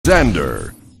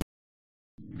Alexander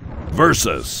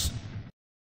versus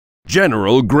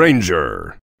General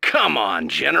Granger. Come on,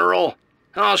 General.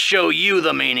 I'll show you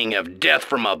the meaning of death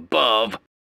from above.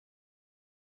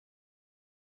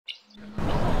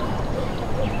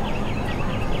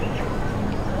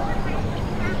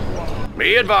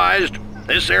 Be advised,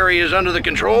 this area is under the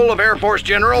control of Air Force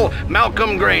General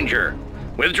Malcolm Granger.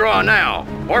 Withdraw now,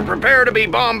 or prepare to be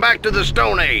bombed back to the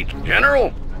Stone Age.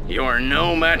 General, you're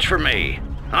no match for me.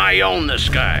 I own the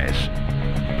skies.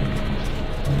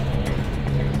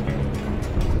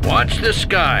 Watch the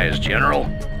skies, General.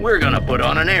 We're gonna put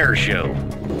on an air show.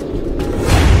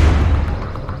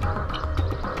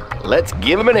 Let's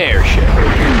give him an air show.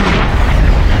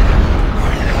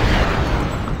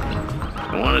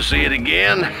 Want to see it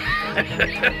again?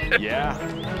 Yeah.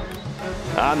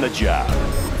 On the job.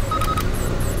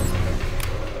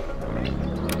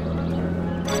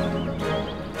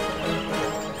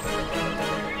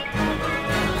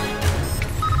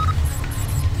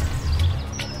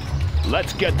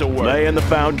 Let's get to work. Laying the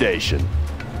foundation.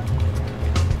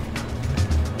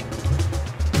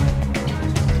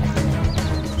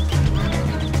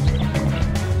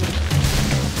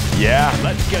 Yeah,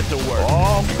 let's get to work.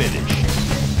 All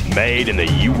finished. Made in the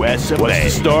U.S. of A. What's the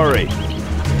story?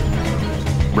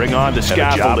 Bring on the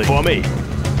scaffolding for me.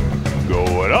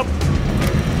 Going up.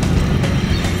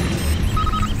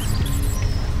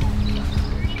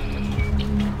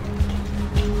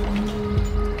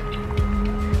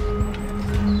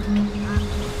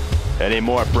 Any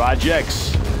more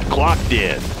projects? Clocked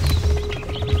in.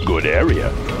 Good area.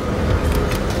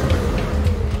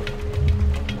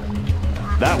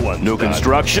 That one. New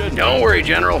construction? Don't worry,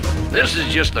 General. This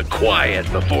is just the quiet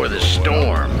before the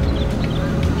storm.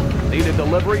 Need a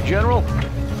delivery, General?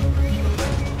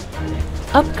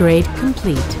 Upgrade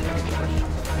complete.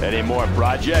 Any more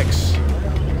projects?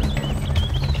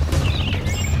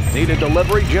 Need a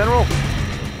delivery, General?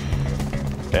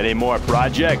 Any more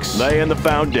projects? Laying the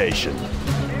foundation.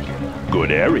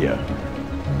 Good area.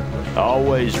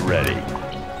 Always ready.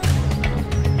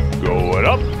 Going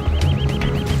up.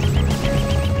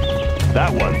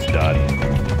 That one's done.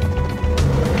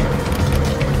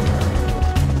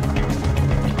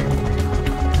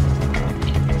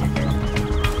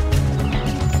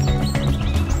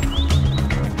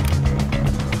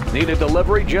 Need a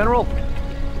delivery, General?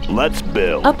 Let's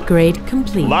build. Upgrade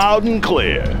complete. Loud and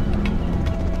clear.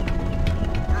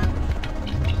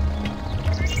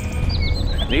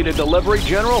 Need a delivery,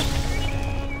 General?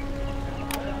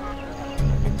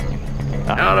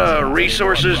 Out of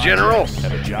resources, General?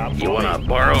 You want to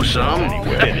borrow some?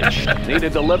 Finished. Need a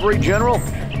delivery, General?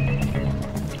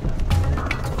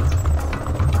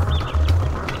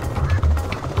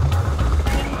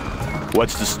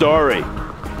 What's the story?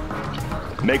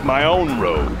 Make my own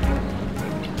road.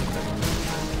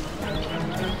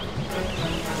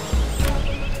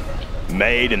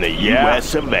 Made in the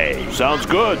U.S. of A. Sounds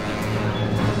good.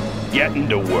 Getting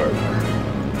to work.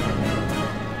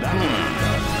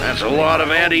 That's a lot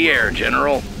of anti-air,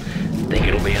 General. Think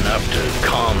it'll be enough to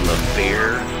calm the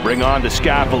fear? Bring on the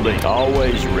scaffolding.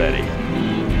 Always ready.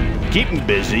 Keep 'em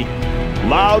busy.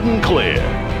 Loud and clear.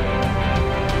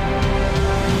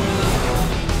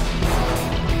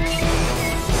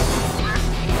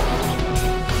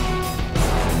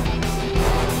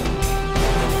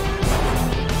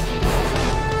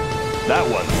 That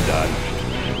one's done.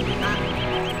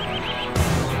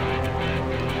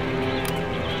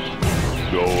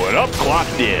 Going up,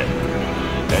 clocked in.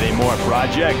 Any more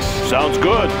projects? Sounds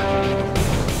good.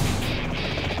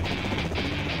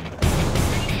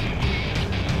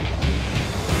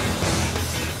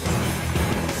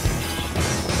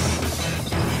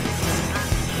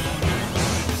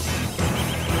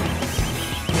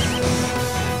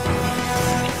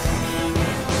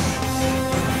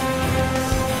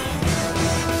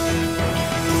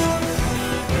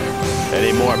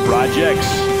 Any more projects?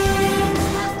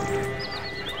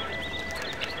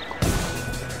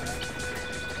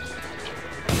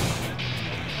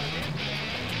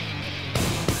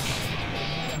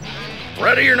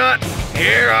 Ready or not,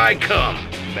 here I come.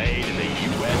 Made in the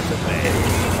U.S. of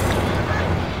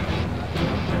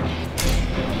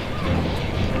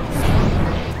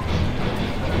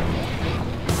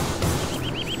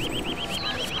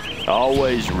A.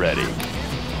 Always ready.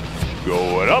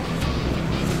 Going up.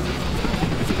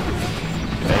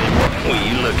 Will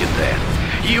you look at that?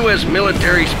 U.S.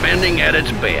 military spending at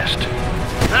its best.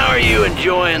 How are you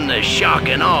enjoying the shock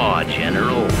and awe,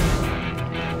 General?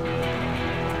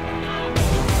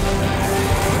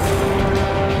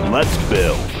 Let's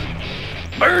build.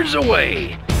 Birds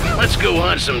away. Let's go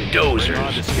hunt some dozers.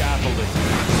 On the scaffolding.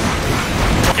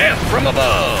 Death from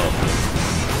above!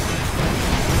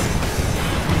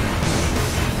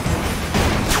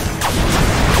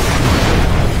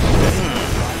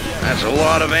 That's a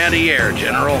lot of anti-air,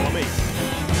 General.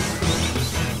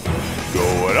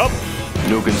 Going up.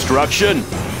 New construction.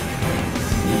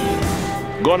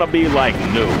 Gonna be like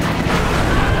new.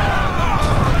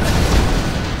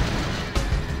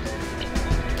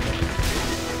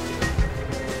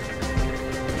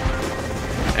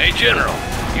 Hey, General,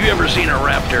 you ever seen a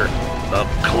Raptor up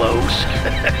close?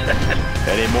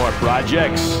 Any more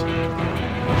projects?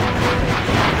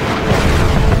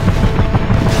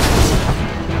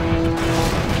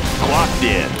 Clocked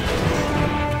in.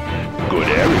 Good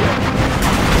area.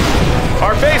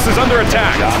 Our base is under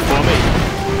attack. Job for me.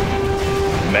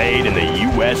 Made in the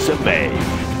U.S. of A.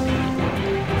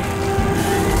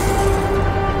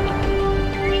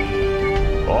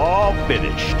 All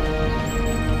finished.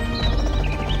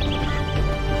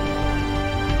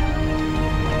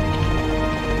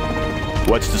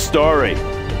 What's the story?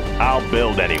 I'll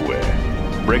build anywhere.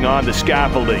 Bring on the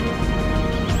scaffolding.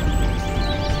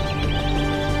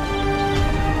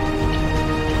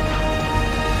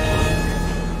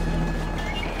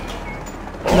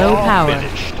 Low power.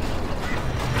 Finished.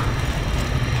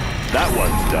 That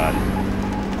one's done.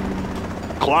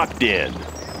 Clocked in.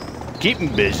 Keep 'em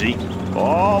busy.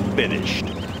 All finished.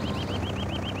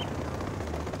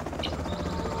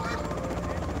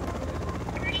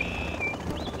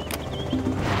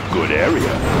 Good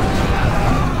area.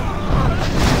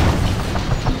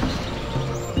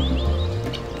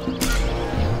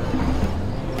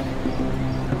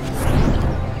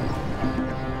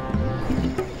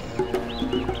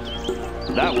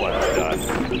 That one's done.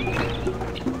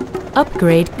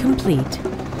 Upgrade complete.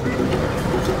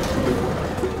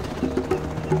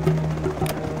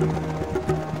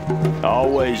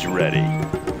 Always ready.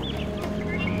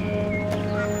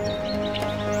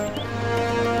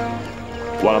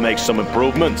 Want to make some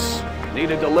improvements?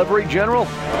 Need a delivery, General?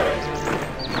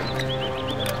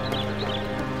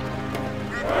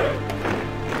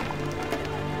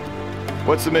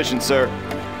 What's the mission, sir?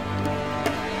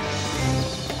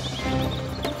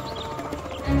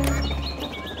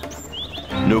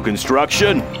 New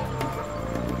construction?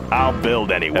 I'll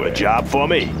build anywhere. Have a job for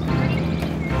me?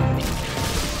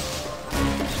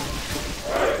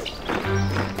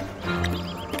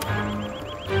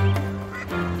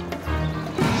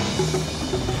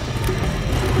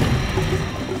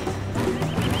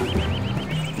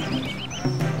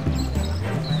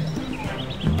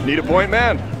 Need a point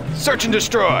man? Search and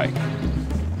destroy.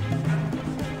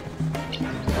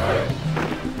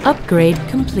 Upgrade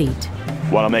complete.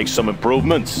 Want to make some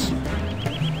improvements?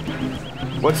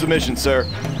 What's the mission, sir?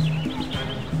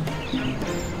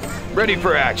 Ready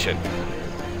for action.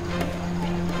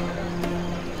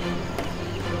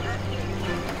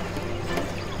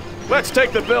 Let's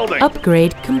take the building.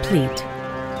 Upgrade complete.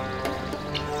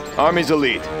 Army's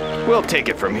elite. We'll take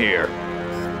it from here.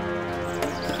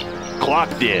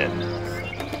 Clocked in.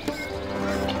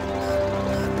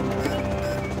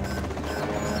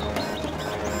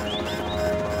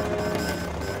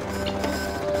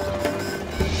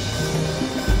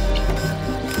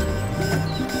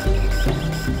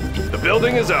 The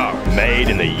building is ours. Made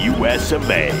in the U.S. of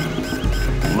A.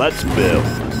 Let's build.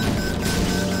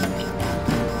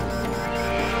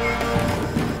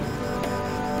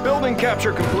 Building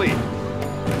capture complete.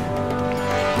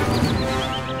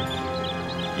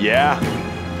 Yeah?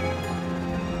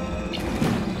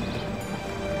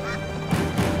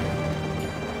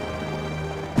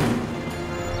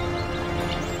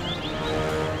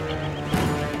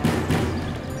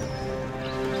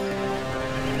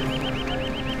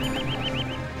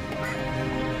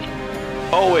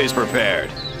 Always prepared.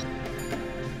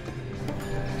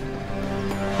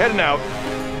 Heading out.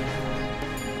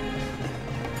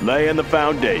 Laying the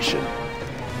foundation.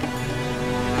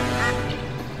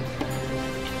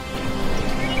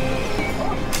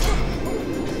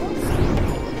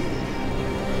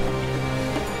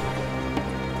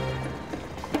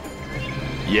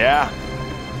 Yeah?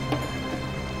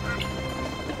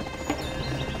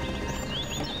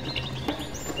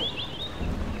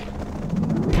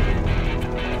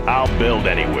 I'll build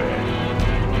anywhere.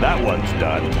 That one's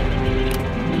done.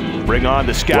 Bring on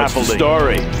the scaffolding. What's the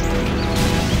story?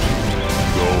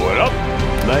 Going up.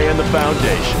 Laying the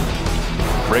foundation.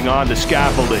 Bring on the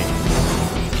scaffolding.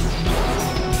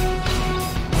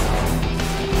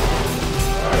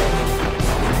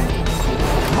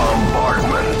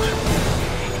 Bombardment.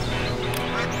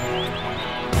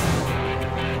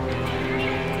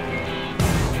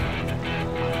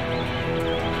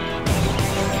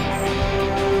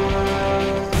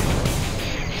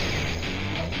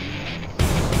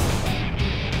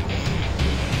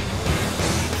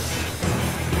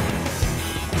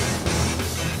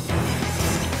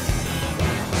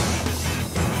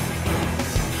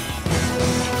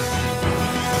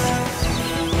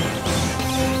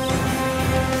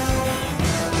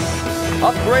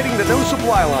 Upgrading the new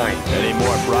supply line. Any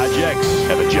more projects?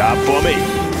 Have a job for me?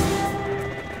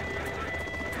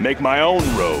 Make my own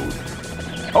road.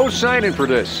 Who's signing for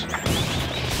this?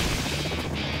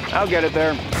 I'll get it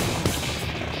there.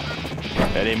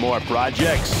 Any more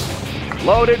projects?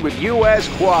 Loaded with U.S.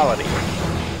 quality.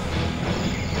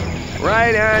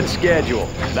 Right on schedule.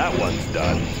 That one's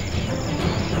done.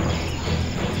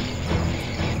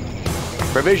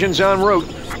 Provisions en route.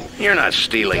 You're not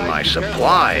stealing my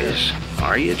supplies,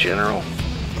 are you, General?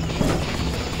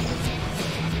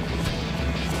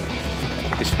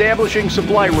 Establishing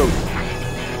supply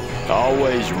route.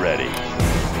 Always ready.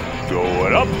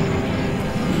 Going up.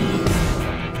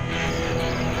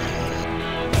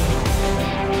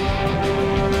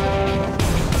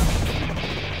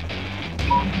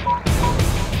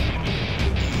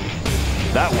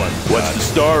 That one. What's the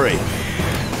story?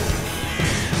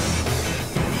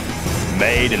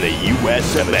 Made in the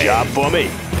U.S. Have a job for me?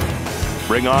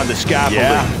 Bring on the scaffolding.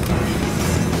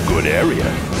 Yeah. Good area.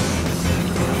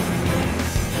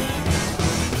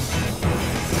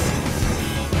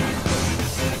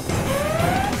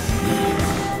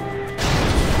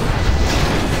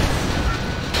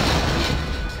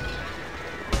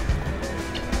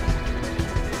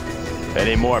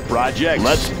 Any more projects?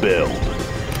 Let's build.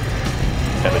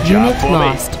 Have a job Unit for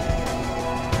lost. me?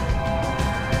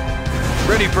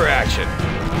 Ready for action.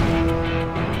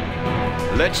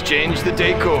 Let's change the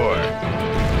decor.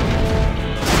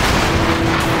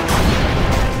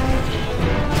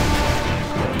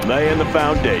 Laying the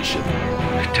foundation.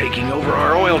 Taking over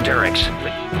our oil derricks.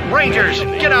 Rangers,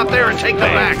 get out there and take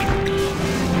them back.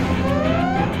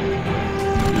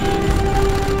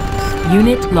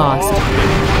 Unit lost.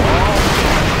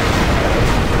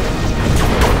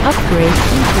 Upgrade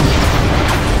complete.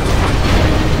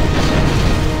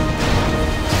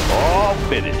 All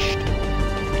finished.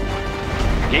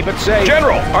 Keep it safe.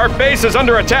 General, our base is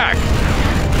under attack.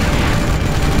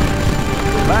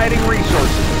 Providing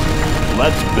resources.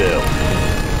 Let's build.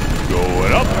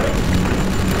 Going up.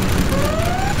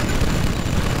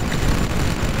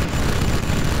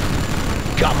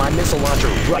 Got my missile launcher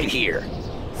right here.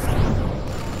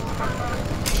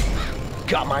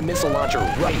 Got my missile launcher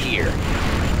right here.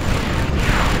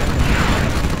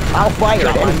 I'll fire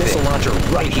at my missile launcher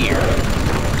right here.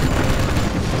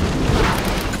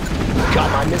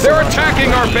 Got my missile They're launcher attacking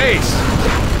right our here. base.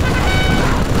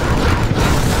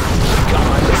 Got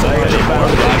my missile launcher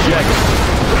right here.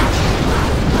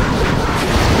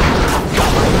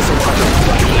 Got my missile launcher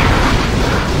right here.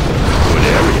 Good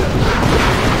area.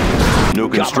 New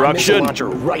Got my missile construction. launcher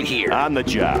right here. On the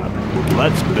job.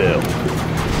 Let's build.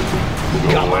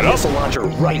 Got my Going up. missile launcher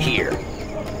right here.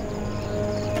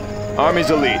 Army's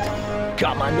elite.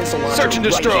 Got my missile launcher Search and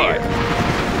destroy. right here.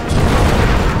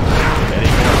 Any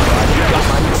more projects? Got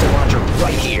my missile launcher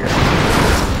right here.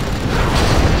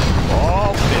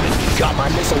 All finished. Got my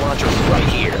missile launcher right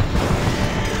here.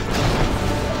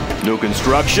 New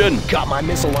construction. Got my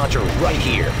missile launcher right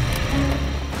here.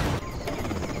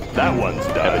 That one's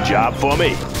done. Have a job for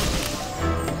me?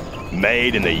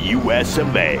 Made in the U.S.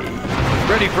 of A.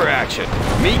 Ready for action.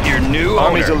 Meet your new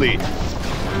Army's elite.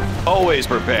 Always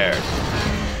prepared.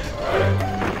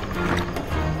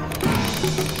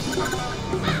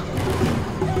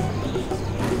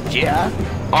 Yeah?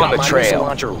 On Got the my trail. missile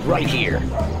launcher right here.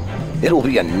 It'll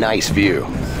be a nice view.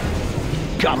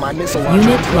 Got my missile launcher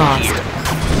Unit right lost. here.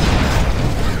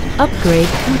 Upgrade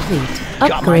complete. Got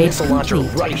my Upgrade missile launcher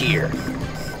complete. right here.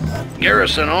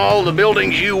 Garrison all the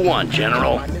buildings you want,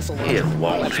 General. It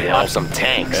won't Let's help. pop some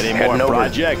tanks. Any more Heading over.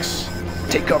 projects?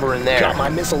 Take cover in there. Got my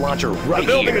missile launcher right The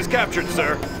building here. is captured,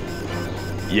 sir.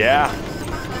 Yeah.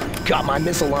 Got my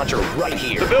missile launcher right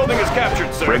here. The building is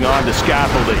captured, sir. Bring on the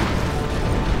scaffolding.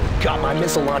 Got my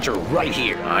missile launcher right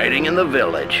here. Hiding in the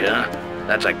village, huh?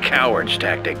 That's a coward's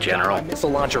tactic, General.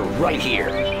 Missile launcher right here.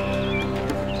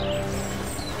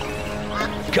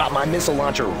 Got my missile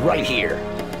launcher right here.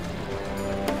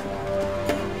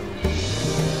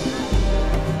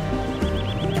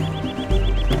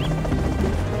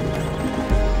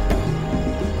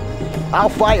 I'll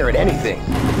fire at anything.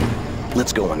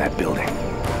 Let's go in that building.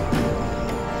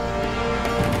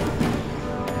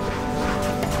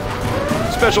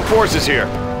 Special forces here.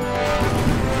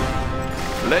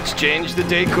 Let's change the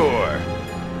decor.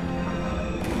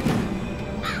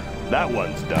 That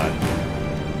one's done.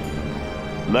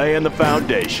 Laying the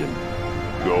foundation.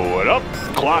 Going up.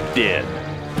 Clocked in.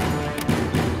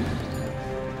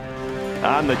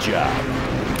 On the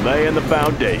job. Laying the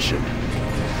foundation.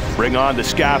 Bring on the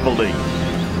scaffolding.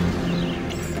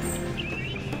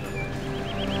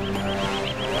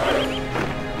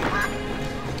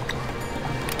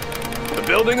 The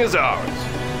building is ours.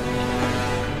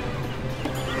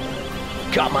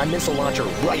 Got my missile launcher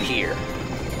right here.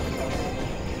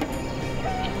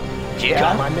 Yeah?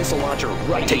 Got my missile launcher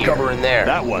right Take here. cover in there.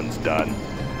 That one's done.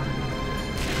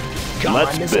 Got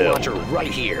Let's my missile build. launcher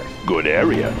right here. Good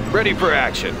area. Ready for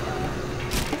action.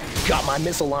 Got my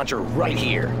missile launcher right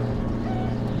here.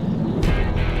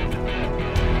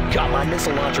 Got my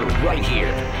missile launcher right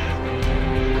here.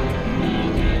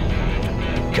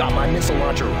 Got my missile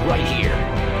launcher right here.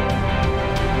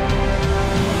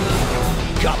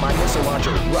 Got my missile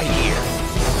launcher right here.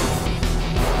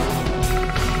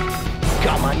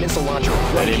 Got my missile launcher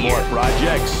right Any here. more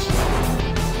projects?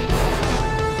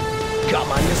 Got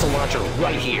my missile launcher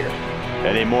right here.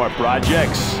 Any more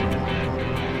projects?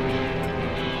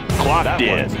 Clocked That in.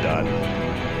 one's done.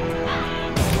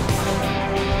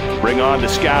 Bring on the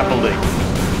scaffolding.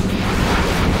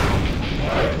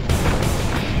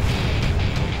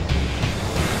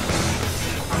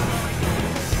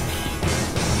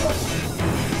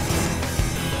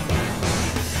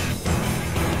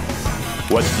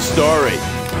 What's the story?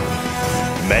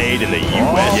 Made in the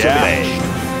US of A.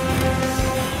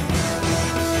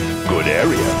 Good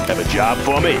area. Have a job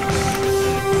for me.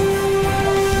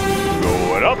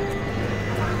 Going up.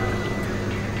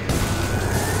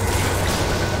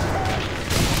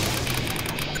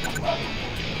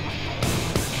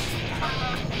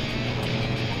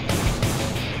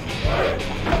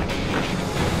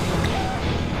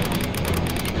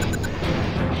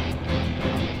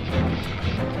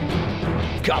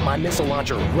 Got my missile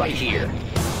launcher right here.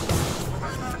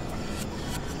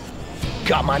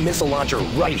 Got my missile launcher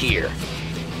right here.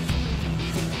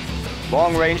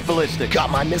 Long-range ballistics. Got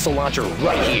my missile launcher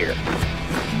right here.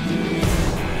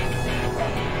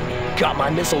 Got my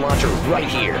missile launcher right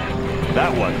here.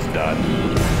 That one's done.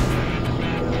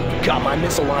 Got my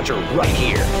missile launcher right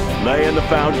here. Laying the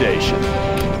foundation.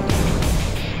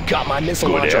 Got my missile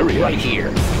Good launcher area. right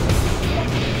here.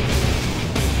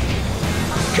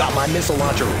 Got my missile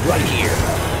launcher right here.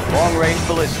 Long-range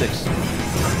ballistics.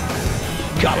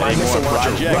 Got my Any missile more launcher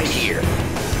projects? right here.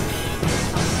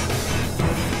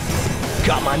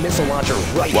 Got my missile launcher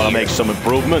right Want to here. make some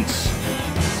improvements?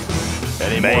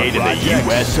 Any Made in more the projects?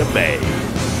 US of A.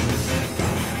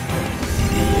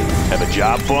 Have a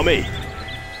job for me?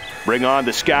 Bring on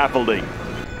the scaffolding.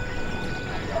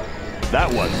 That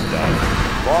one's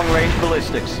done. Long-range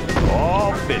ballistics.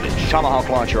 All finished. Tomahawk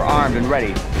launcher armed and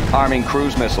ready. Arming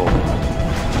cruise missile.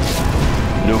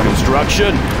 New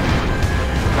construction.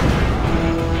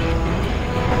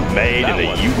 Made in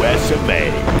the US of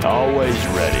A. Always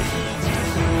ready.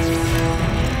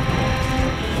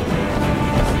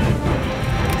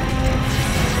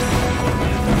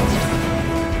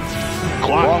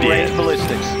 Clocked Long-range in.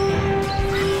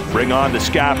 ballistics. Bring on the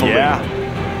scaffolding. Yeah.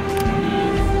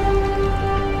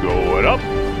 Going up.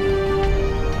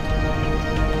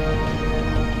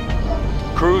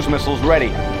 Cruise missiles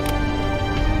ready.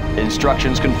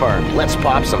 Instructions confirmed. Let's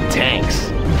pop some tanks.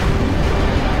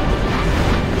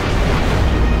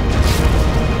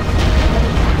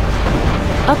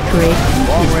 Upgrade complete.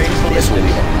 Long-range This will ballistics.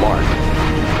 leave a mark.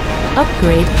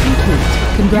 Upgrade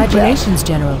complete. Congratulations,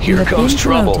 General. Here you have comes been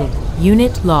trouble. promoted.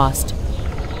 Unit lost.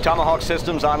 Tomahawk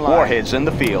systems online. Warheads in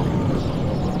the field.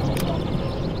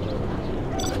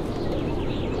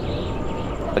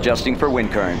 Adjusting for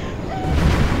wind current.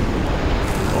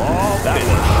 All finished.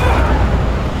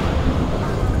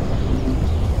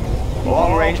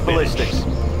 Long-range All ballistics.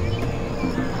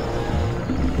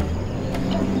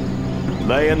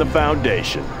 Laying the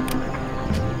foundation.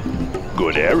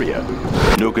 Good area.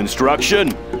 New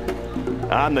construction.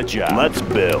 On the job. Let's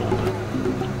build.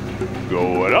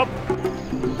 Going up.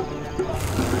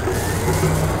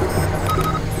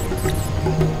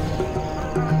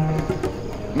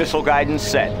 Missile guidance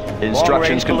set.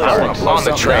 Instructions Long-range confirmed. On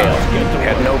the trail.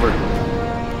 Heading over.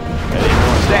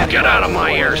 Get out of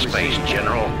my airspace,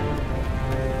 General.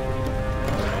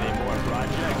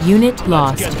 Unit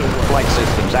lost. Flight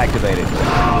systems activated.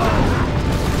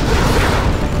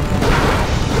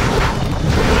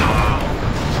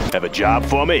 Have a job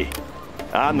for me?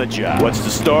 On the job. What's the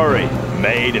story?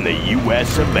 Made in the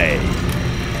US of A.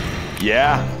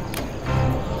 Yeah?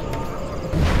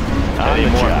 On Any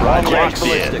the more job. long-range Clocked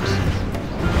in. ballistics.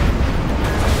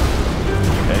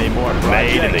 Any more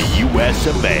made in the US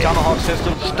of A. Tomahawk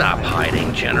systems. Stop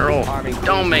hiding, General.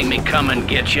 Don't make me come and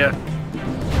get you.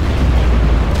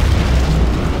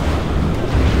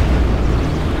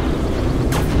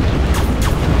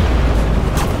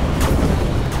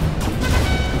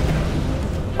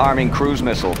 Arming cruise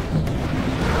missile.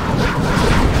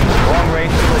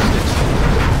 Long-range ballistics.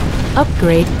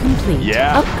 Upgrade complete.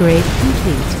 Yeah. Upgrade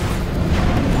complete.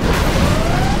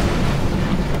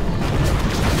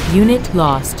 Unit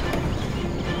lost.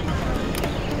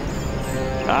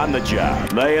 On the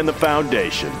job. Laying the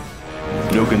foundation.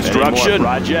 New construction.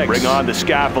 Projects. Bring on the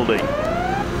scaffolding.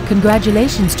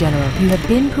 Congratulations, General. You have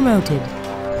been promoted.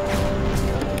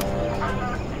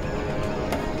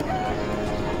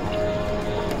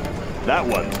 That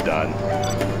one's done.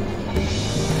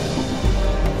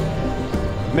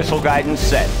 Missile guidance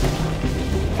set.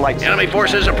 Flight. Enemy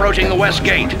forces approaching the west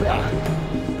gate.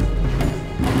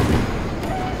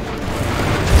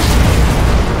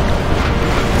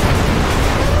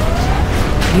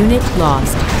 Unit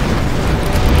lost.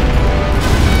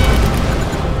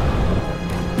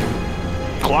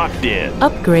 Clocked in.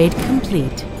 Upgrade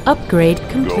complete. Upgrade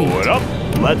complete. Going up.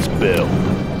 Let's build.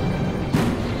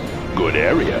 Good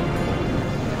area.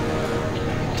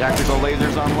 Tactical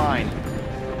lasers online.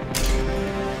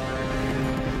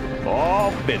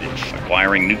 All finished.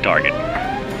 Acquiring new target.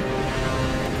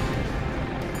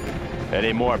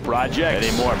 Any more projects?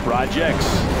 Any more projects?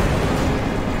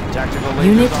 Tactical lasers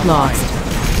Unit online. lost.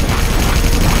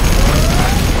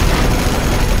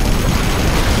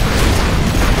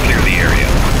 Clear the area.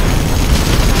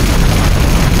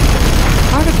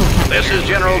 Particle cap. This is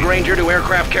General Granger to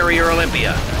aircraft carrier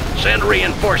Olympia. Send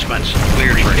reinforcements.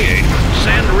 Cleared Renegade.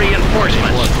 Send More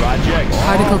reinforcements. projects.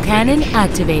 Particle cannon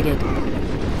activated.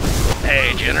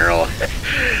 Hey, General.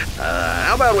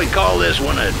 How about we call this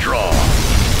one a draw?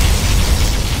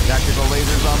 Tactical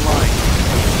lasers online.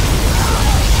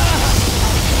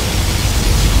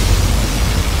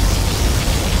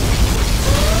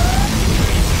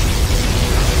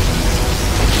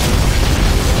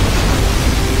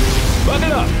 Buck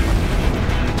it up.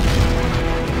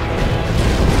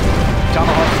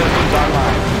 Tomahawk systems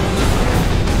online.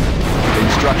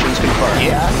 Instructions confirmed.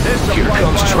 Yeah, here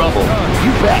comes trouble.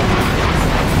 You bet.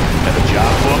 Have a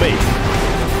job for me.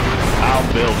 I'll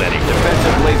build anything.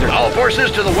 Defensive laser. All forces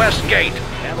to the west gate.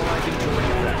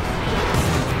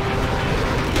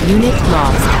 Unit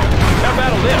lost. How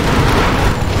about a lift?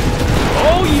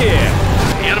 Oh yeah.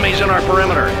 Enemies in our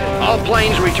perimeter. All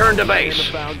planes return to base.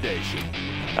 Foundation.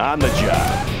 On the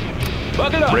job.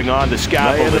 Buck it up. Bring on the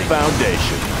scaffolding. Lay the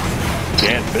foundation.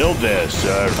 Can't build this,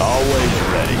 sir. Always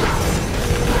ready.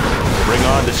 Bring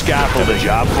on the scaffolding. Have a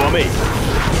job for me.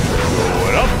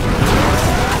 Going up.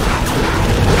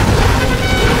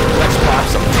 Let's pop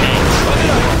some tanks.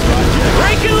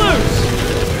 Break it loose.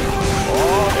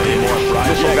 Oh, any more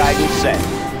projects? Missile guidance set.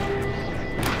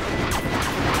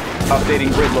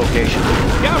 Updating grid location.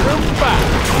 Got room for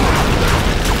 5.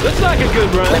 Looks like a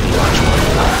good run. Let me launch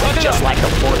one. Just like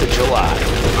the 4th of July.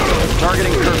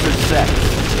 Targeting cursor set.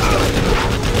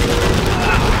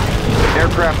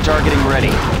 Aircraft targeting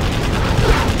ready.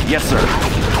 Yes, sir.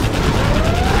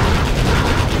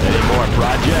 Any more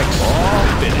projects? All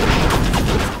finished.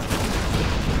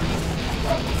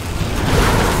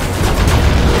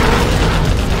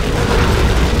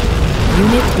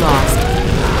 Unit lost.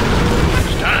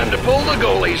 It's time to pull the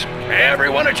goalies.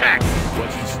 Everyone attack.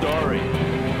 What's the story?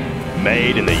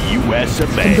 Made in the U.S.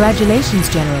 of A. Congratulations,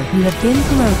 General. You have been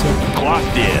promoted.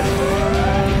 Clocked in.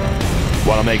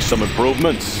 Want to make some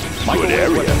improvements? Good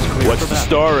area. What's the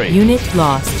story? Unit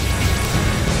lost.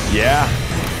 Yeah?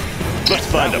 Let's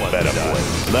find a better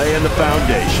place. Lay in the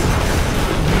foundation.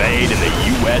 Made in the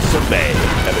U.S. of A.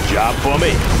 Have a job for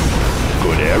me?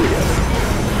 Good area.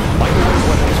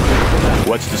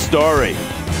 What's the story?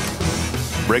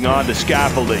 Bring on the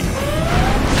scaffolding.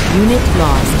 Unit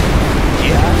lost.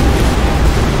 Yeah,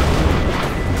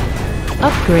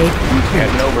 Upgrade complete.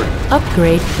 Heading over.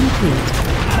 Upgrade complete.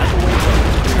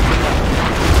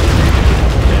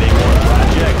 Any more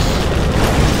projects?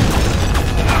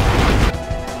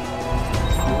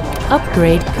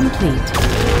 Upgrade complete.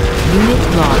 Unit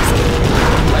lost.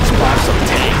 let's pop some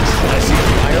tanks. I see a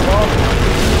firewall.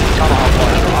 Tomahawk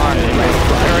launcher armed and ready.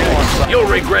 Firing on site. You'll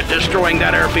regret destroying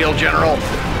that airfield, General.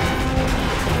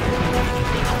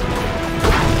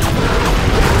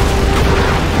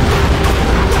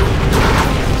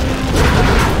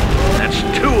 That's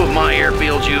 2 of my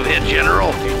airfields you've hit,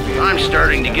 General. I'm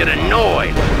starting to get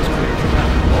annoyed.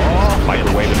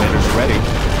 Microwave emitters ready.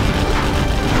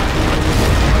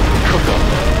 Cook 'em.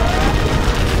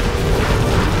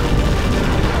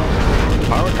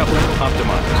 Power coupling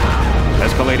optimized.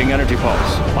 Escalating energy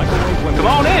pulse. Come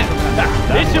on in!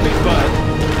 This should be fun.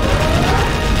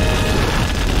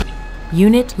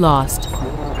 Unit lost.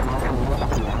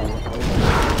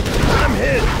 I'm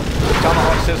hit.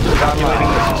 Tomahawk system calculating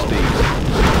missile speed.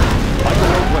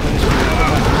 Microwave weapons ready.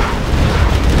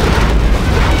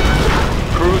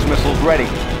 Cruise missiles ready.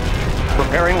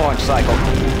 Preparing launch cycle.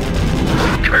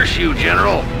 Curse you,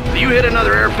 General. If you hit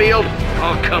another airfield,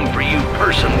 I'll come for you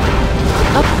personally.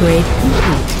 Upgrade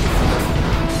complete.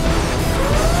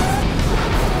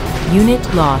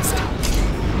 Unit lost.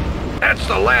 That's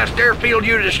the last airfield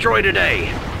you destroy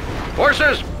today.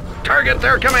 Forces, target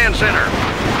their command center.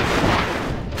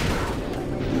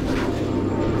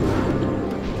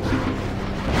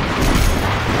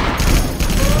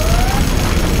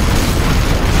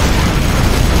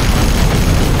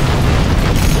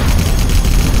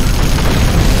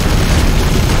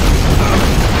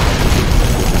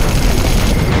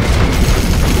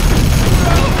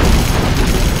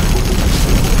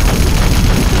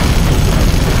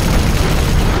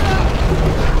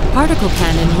 Particle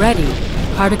cannon ready.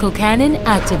 Particle cannon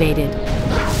activated.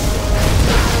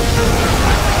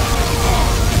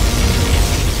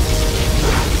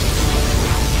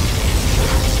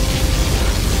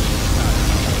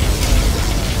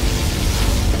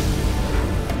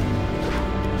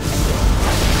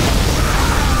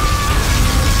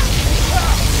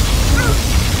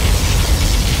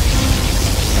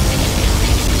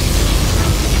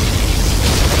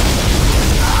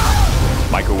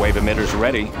 Microwave emitters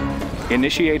ready.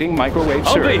 Initiating microwave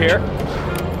surge. I'll be here.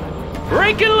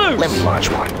 Breaking loose! Let me launch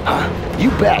one. You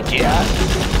bet, yeah.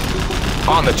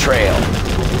 On the trail.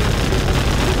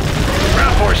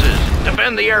 Ground forces,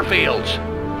 defend the airfields.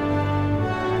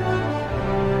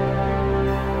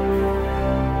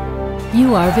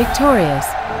 You are victorious.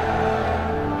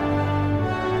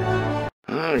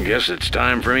 I guess it's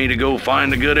time for me to go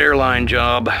find a good airline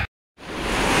job.